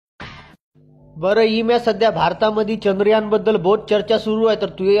बरं इम्या सध्या भारतामध्ये चंद्रयान बद्दल बहुत चर्चा सुरू आहे, तर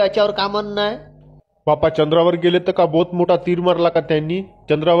तू याच्यावर का म्हणणं आहे? बापा चंद्रावर गेले तर का बहुत मोठा तीर मारला का त्यांनी?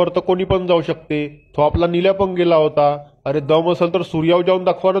 चंद्रावर तर कोणी पण जाऊ शकते. तो आपला नील्या पण गेला होता. अरे दम असेल तर सूर्यावर जाऊन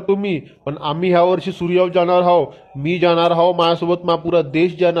दाखवा ना तुम्ही. पण आम्ही ह्या वर्षी सूर्यावर जाणार आहो. मी जाणार आहो, माझ्यासोबत मा पुरा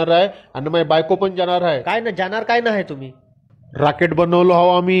देश जाणार आहे आणि माझी बायको पण जाणार आहे. काय ना जाणार काय ना आहे तुम्ही? रॉकेट बनवलो आहो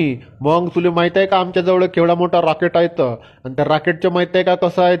आम्ही. मग तुला माहित आहे का आमच्याजवळ केवढा मोठा रॉकेट आहे तर? आणि त्या रॉकेटचं माहित आहे का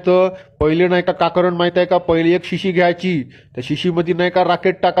कसं आहे तर? पहिले नाही का काकरण माहित आहे का, पहिले एक शिशी घ्यायची, त्या शिशीमध्ये नाही का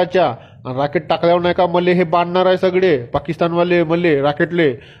रॉकेट टाकायच्या, आणि रॉकेट टाकल्यावर नाही का मले हे बांधणार आहे सगळे पाकिस्तानवाले मले रॉकेटले.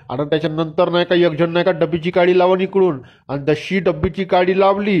 आणि त्याच्यानंतर नाही का एक जण नाही का डब्बीची काडी लावून इकडून, आणि जशी डब्बीची काडी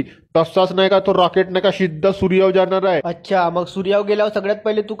लावली तसाच नाही का तो रॉकेट नाही का सिद्धा सूर्यावर जाणार आहे. अच्छा, मग सूर्यावर गेल्यावर सगळ्यात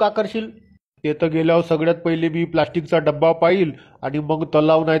पहिले तू का करशील? ते तर गेल्यावर सगळ्यात पहिले मी प्लास्टिकचा डब्बा पाहिल, आणि मग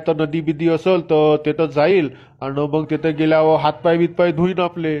तलाव नाही तर नदी बिदी असेल तर तिथं जाईल, आणि मग तिथं गेल्यावर हातपाय बितपाय धुईन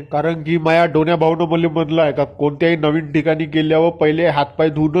आपले. कारण की माया डोन्या भाऊनं मला म्हणलं आहे का कोणत्याही नवीन ठिकाणी गेल्यावर पहिले हातपाय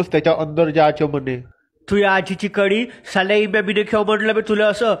धुवूनच त्याच्या अंदर जायचं म्हणे. तू या आजीची कडी साला इम्या बिने खेळ म्हटलं मी तुला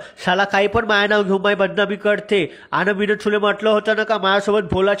असं साला काही पण माया नाव घेऊन माय बदनामी करते. आणि बिने तुला म्हटलं होतं ना का माझ्यासोबत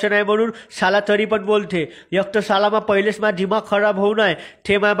बोलायचं नाही म्हणून, साला तरी पण बोलते. एक तर साला मा पहिलेच माझा दिमाग खराब होऊ नये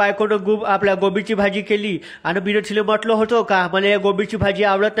ते माझ्या बायकोनं आपल्या गोबीची भाजी केली, आणि बिने तिला म्हटलं होतं का मला या गोबीची भाजी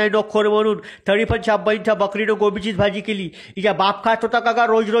आवडत नाही नोखोर म्हणून, तरी पण शाब्बाईंच्या बकरीनं गोबीचीच भाजी केली. हिच्या बाप खात होता का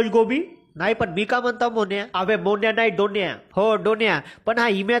रोज रोज गोबी? नाही पण मी का म्हणतो मोन्या? अबे मोन्या नाही डोन्या. हो डोन्या. पण हा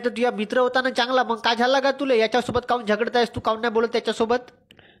इम्या तर तुझा मित्र होता ना चांगला, मग काय झाला का तुला याच्यासोबत काऊन झगडतायस तू? काऊन नाही बोलत त्याच्यासोबत?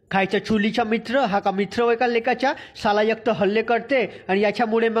 खायच्या चुलीचा मित्र हा का मित्र वय का लेकाच्या? साला एक तर हल्ले करते आणि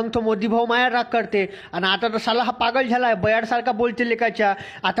याच्यामुळे मग तो मोदी भाऊ माया राग करते, आणि आता तर साला हा पागल झालाय, बयाडसारखा बोलते लेकाच्या.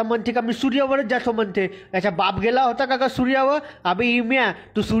 आता म्हणते का मी सूर्यावरच जातो म्हणते. याचा बाप गेला होता का सूर्यावर? अबे इम्या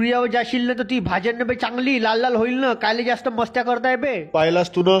तू सूर्यावर जाशील ना तर ती भाजन बे चांगली लाल लाल होईल ना, कायले जास्त मस्त्या करताय बे? पाहिलास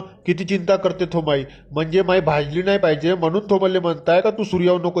तू न किती चिंता करते तो माई, म्हणजे माई भाजली नाही पाहिजे म्हणून तो मला म्हणताय का तू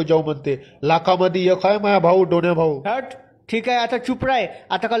सूर्यावर नको जाऊ म्हणते. लाखामध्ये एक आहे माया भाऊ डोन्या भाऊ. हट ठीक आहे, आता चुप राय.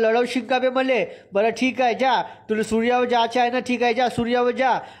 आता का लढवशील का बे मले? बरं ठीक आहे जा, तुला सूर्यावर जायचं आहे ना, ठीक आहे जा सूर्यावर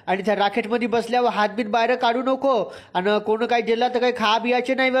जा. आणि त्या रॉकेटमध्ये बसल्यावर हातबीत बाहेर काढू नको, आणि कोण काही दिला तर काही खा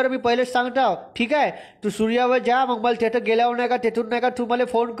बियाचे नाही बरं, मी पहिलेच सांगतो. ठीक आहे, तू सूर्यावर जा, मग मला तिथं गेल्यावर नाही का तिथून नाही का तू मला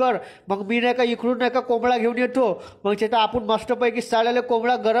फोन कर, मग मी नाही का इकडून नाही का कोंबडा घेऊन येतो. मग तिथं आपण मस्तपैकी साल्याला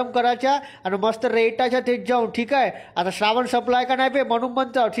कोंबडा गरम करायचा आणि मस्त रेटाच्या तेच जाऊन. ठीक आहे, आता श्रावण संपलाय का नाही बे म्हणून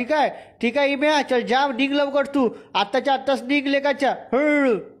म्हणतो. ठीक आहे ठीक आहे इम्या चल जा, निघ लवकर तू आत्ताच्या आत्ताच निघ लेकाच्या.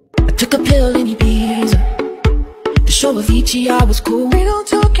 I took a pill in Ibiza to show Avicii I was cool. We don't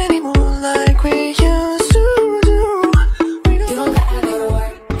talk anymore like we used